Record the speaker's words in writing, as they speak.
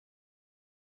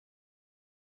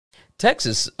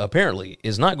Texas apparently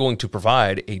is not going to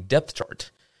provide a depth chart.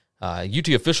 UT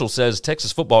official says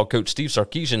Texas football coach Steve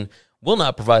Sarkisian will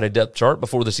not provide a depth chart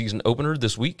before the season opener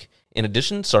this week. In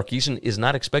addition, Sarkisian is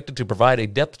not expected to provide a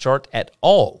depth chart at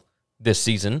all this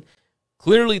season.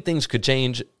 Clearly, things could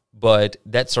change, but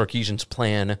that's Sarkisian's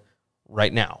plan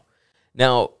right now.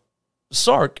 Now,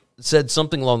 Sark said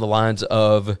something along the lines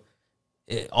of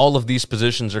all of these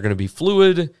positions are going to be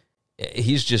fluid.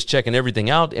 He's just checking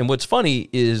everything out. And what's funny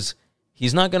is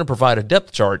he's not going to provide a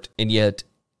depth chart, and yet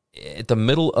at the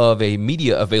middle of a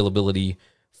media availability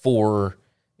for,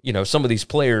 some of these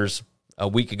players a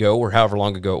week ago or however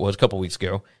long ago it was, a couple weeks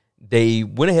ago, they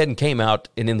went ahead and came out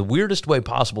and in the weirdest way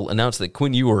possible announced that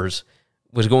Quinn Ewers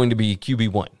was going to be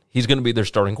QB1. He's going to be their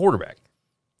starting quarterback.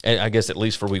 And I guess at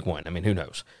least for week 1. I mean, who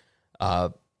knows?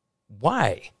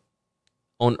 Why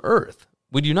on earth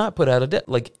would you not put out a depth?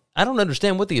 Like, I don't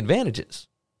understand what the advantage is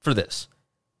for this.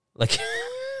 Like,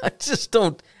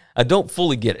 I don't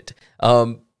fully get it.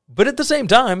 But at the same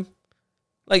time,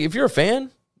 like, if you're a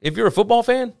fan, if you're a football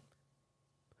fan,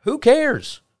 who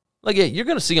cares? Like, yeah, you're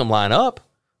going to see them line up.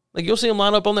 Like, you'll see them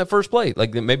line up on that first play.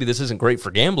 Like, maybe this isn't great for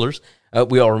gamblers.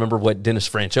 We all remember what Dennis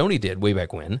Franchione did way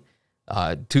back when.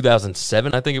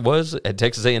 2007, I think it was, at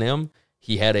Texas A&M.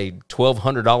 He had a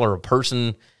 $1,200 a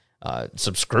person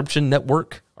subscription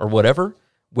network or whatever,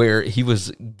 where he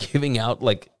was giving out,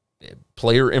 like,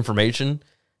 player information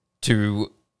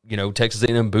to, Texas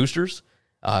A&M boosters.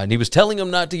 And he was telling them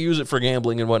not to use it for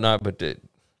gambling and whatnot, but,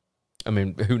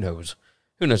 who knows?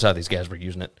 Who knows how these guys were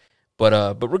using it?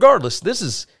 But regardless, this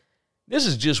is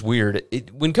just weird.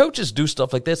 When coaches do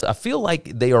stuff like this, I feel like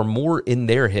they are more in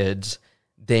their heads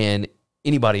than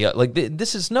anybody else. Like,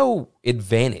 this is no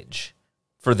advantage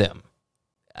for them.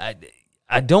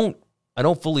 I don't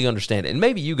fully understand it, and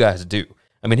maybe you guys do.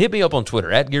 I mean, hit me up on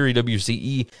Twitter at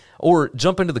GaryWCE, or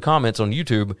jump into the comments on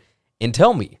YouTube and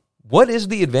tell me, what is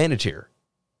the advantage here?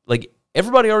 Like,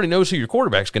 everybody already knows who your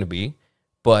quarterback's going to be,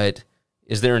 but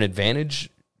is there an advantage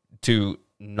to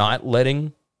not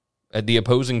letting the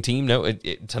opposing team know,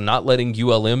 to not letting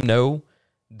ULM know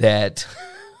that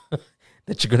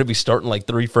that you're going to be starting like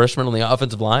 3 freshmen on the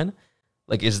offensive line?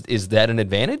 Like, is that an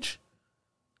advantage?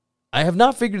 I have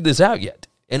not figured this out yet,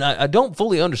 and I don't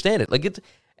fully understand it. Like,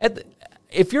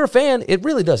 if you're a fan, it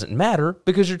really doesn't matter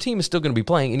because your team is still going to be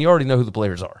playing, and you already know who the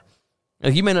players are.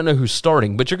 Like, you may not know who's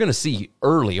starting, but you're going to see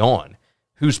early on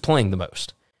who's playing the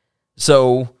most.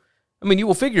 So, you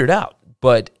will figure it out,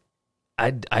 but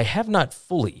I have not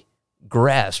fully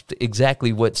grasped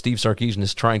exactly what Steve Sarkisian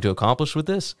is trying to accomplish with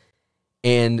this.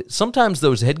 And sometimes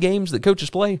those head games that coaches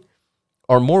play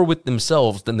are more with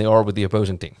themselves than they are with the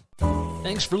opposing team.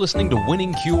 Thanks for listening to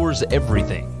Winning Cures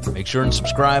Everything. Make sure and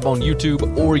subscribe on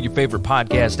YouTube or your favorite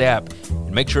podcast app,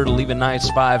 and make sure to leave a nice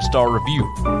 5-star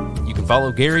review. You can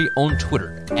follow Gary on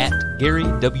Twitter at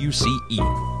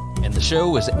GaryWCE, and the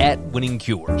show is at Winning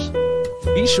Cures.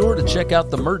 Be sure to check out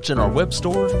the merch in our web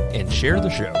store and share the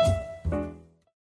show.